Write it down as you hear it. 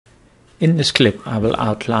In this clip, I will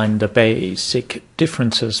outline the basic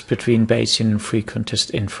differences between Bayesian and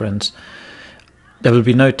frequentist inference. There will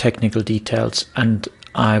be no technical details, and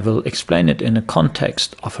I will explain it in a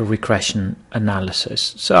context of a regression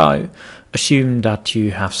analysis. So assume that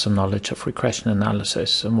you have some knowledge of regression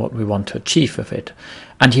analysis and what we want to achieve with it.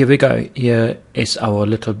 And here we go. Here is our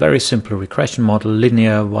little very simple regression model,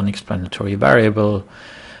 linear, one explanatory variable.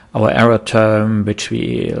 Our error term, which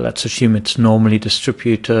let's assume it's normally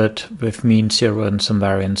distributed with mean 0 and some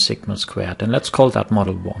variance sigma squared, and let's call that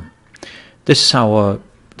model 1. This is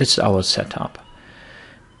our setup.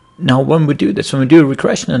 Now when we do this, when we do a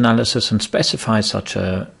regression analysis and specify such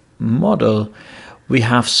a model, we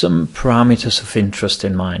have some parameters of interest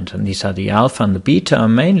in mind, and these are the alpha and the beta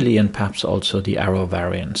mainly, and perhaps also the error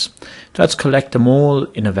variance. So let's collect them all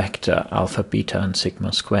in a vector, alpha, beta and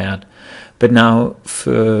sigma squared. But now,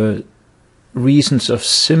 for reasons of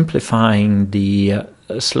simplifying the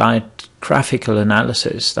slight graphical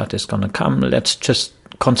analysis that is going to come, let's just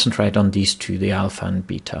concentrate on these two, the alpha and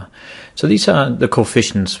beta. So these are the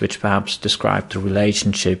coefficients which perhaps describe the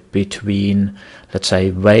relationship between, let's say,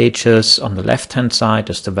 wages on the left-hand side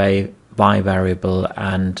as the y variable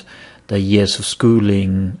and the years of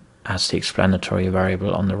schooling as the explanatory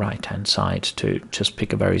variable on the right-hand side, to just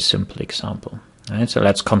pick a very simple example. Right, so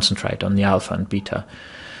let's concentrate on the alpha and beta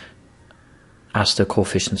as the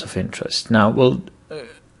coefficients of interest. Now we'll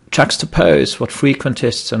juxtapose what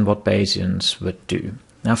frequentists and what Bayesians would do.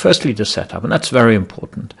 Now firstly the setup, and that's very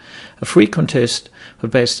important. A frequentist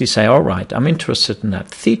would basically say, all right, I'm interested in that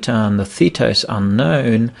theta, and the theta is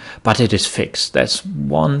unknown, but it is fixed. There's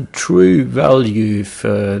one true value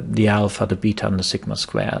for the alpha, the beta and the sigma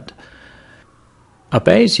squared. A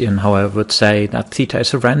Bayesian, however, would say that theta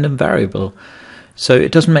is a random variable. So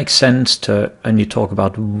it doesn't make sense to only talk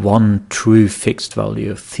about one true fixed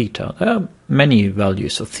value of theta. There are many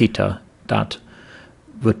values of theta that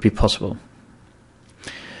would be possible.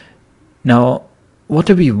 Now, what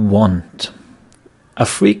do we want? A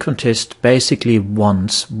frequentist basically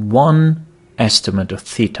wants one estimate of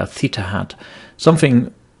theta, theta hat,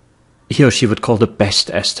 something he or she would call the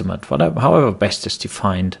best estimate, however best is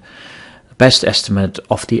defined, the best estimate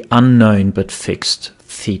of the unknown but fixed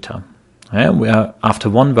theta. We are after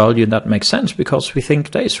one value, and that makes sense because we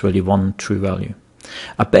think there is really one true value.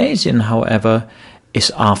 A Bayesian, however,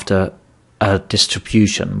 is after a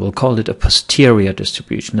distribution. We'll call it a posterior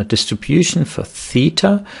distribution, a distribution for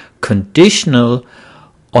theta conditional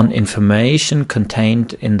on information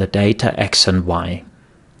contained in the data x and y.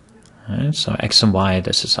 Right, so x and y,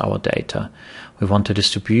 this is our data. We want a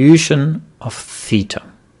distribution of theta.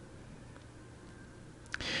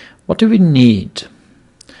 What do we need?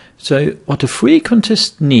 So what a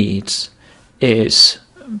frequentist needs is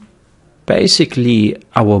basically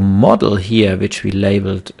our model here, which we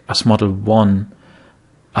labeled as model 1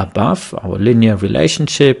 above, our linear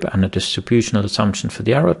relationship and a distributional assumption for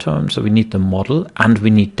the error term. So we need the model and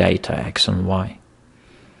we need data x and y.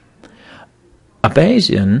 A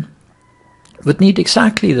Bayesian would need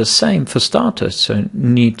exactly the same for starters. So it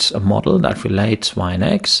needs a model that relates y and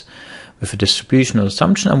x with a distributional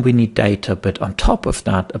assumption, and we need data. But on top of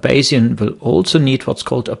that, a Bayesian will also need what's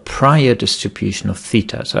called a prior distribution of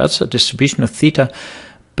theta. So that's a distribution of theta,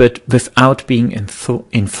 but without being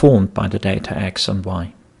informed by the data x and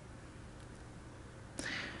y.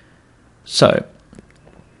 So,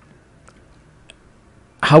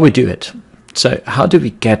 how we do it? So, how do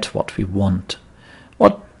we get what we want?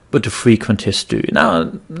 What would a frequentist do?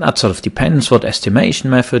 Now, that sort of depends what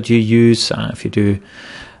estimation method you use. If you do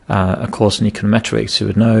a course in econometrics, you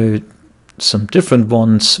would know some different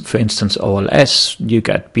ones. For instance, OLS, you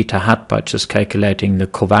get beta hat by just calculating the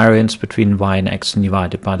covariance between y and x and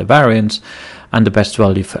divided by the variance, and the best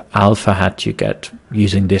value for alpha hat you get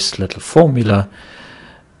using this little formula.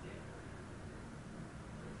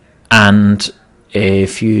 And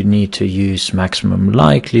if you need to use maximum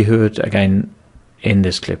likelihood, again in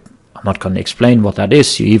this clip I'm not going to explain what that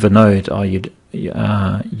is, you either know it or you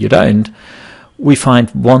don't. We find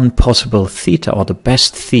one possible theta, or the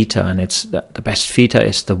best theta, and it's the best theta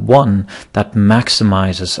is the one that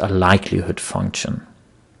maximizes a likelihood function.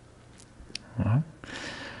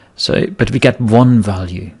 So, but we get one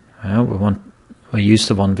value. We use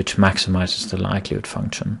the one which maximizes the likelihood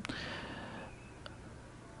function.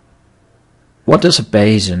 What does a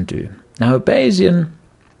Bayesian do? Now, a Bayesian,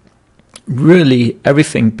 really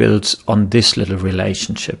everything builds on this little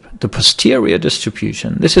relationship. The posterior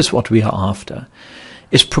distribution, this is what we are after,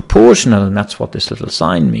 is proportional, and that's what this little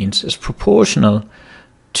sign means, is proportional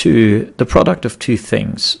to the product of two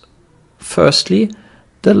things. Firstly,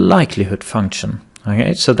 the likelihood function.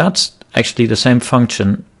 Okay, so that's actually the same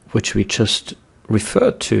function which we just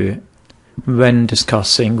referred to when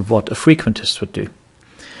discussing what a frequentist would do.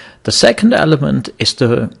 The second element is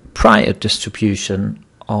the prior distribution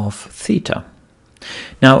of theta.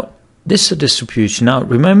 Now, this is a distribution. Now,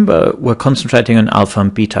 remember, we're concentrating on alpha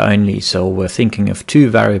and beta only, so we're thinking of two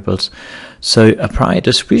variables. So a prior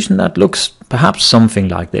distribution that looks perhaps something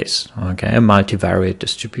like this, okay, a multivariate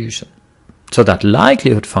distribution. So that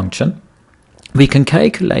likelihood function, we can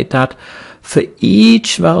calculate that for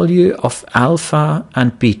each value of alpha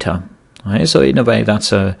and beta. Right? So in a way,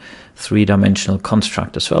 that's a three-dimensional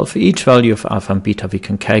construct as well. For each value of alpha and beta, we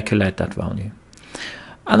can calculate that value.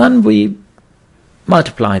 And then we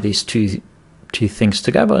multiply these two things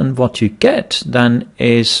together, and what you get then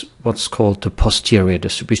is what's called the posterior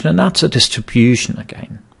distribution, and that's a distribution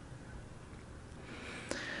again.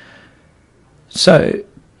 So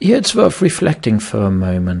here it's worth reflecting for a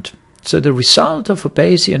moment. So the result of a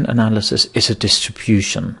Bayesian analysis is a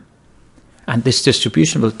distribution, and this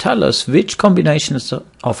distribution will tell us which combinations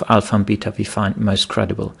of alpha and beta we find most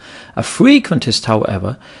credible. A frequentist,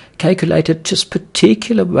 however, calculated just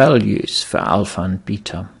particular values for alpha and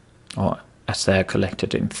beta, or as they are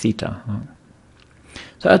collected in theta.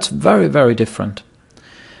 So that's very, very different.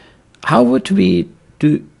 How would we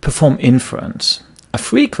perform inference? A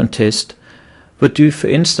frequentist would do, for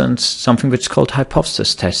instance, something which is called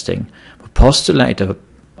hypothesis testing. We postulate a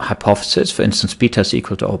hypothesis, for instance, beta is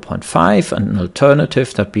equal to 0.5, and an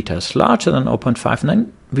alternative that beta is larger than 0.5, and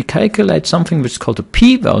then we calculate something which is called a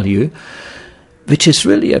p-value, which is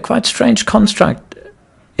really a quite strange construct.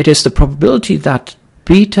 It is the probability that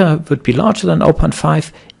beta would be larger than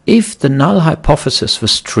 0.5 if the null hypothesis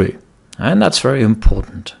was true, and that's very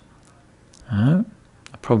important. A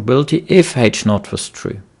probability if h0 was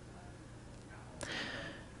true.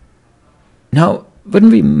 Now,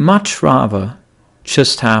 wouldn't we much rather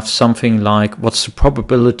just have something like what's the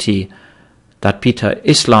probability that beta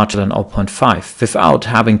is larger than 0.5 without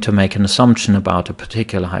having to make an assumption about a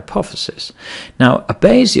particular hypothesis? Now, a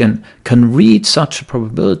Bayesian can read such a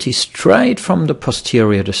probability straight from the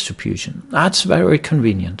posterior distribution. That's very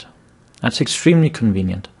convenient. That's extremely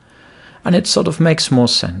convenient. And it sort of makes more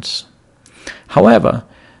sense. However,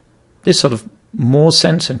 this sort of more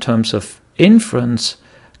sense in terms of inference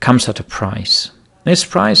comes at a price. This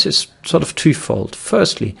price is sort of twofold.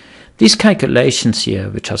 Firstly, these calculations here,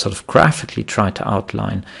 which I sort of graphically try to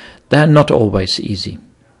outline, they're not always easy.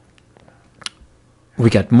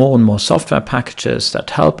 We get more and more software packages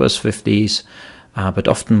that help us with these, but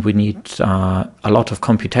often we need a lot of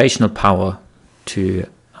computational power to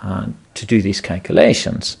do these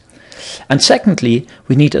calculations. And secondly,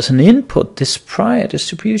 we need as an input this prior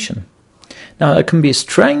distribution. Now, it can be a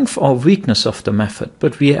strength or weakness of the method,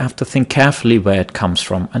 but we have to think carefully where it comes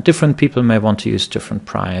from, and different people may want to use different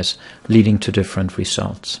priors, leading to different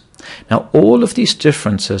results. Now, all of these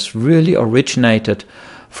differences really originated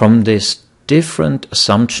from this different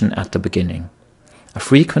assumption at the beginning. A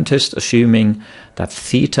frequentist assuming that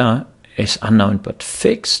theta is unknown but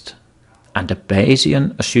fixed, and a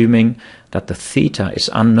Bayesian assuming that the theta is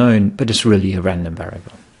unknown but is really a random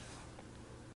variable.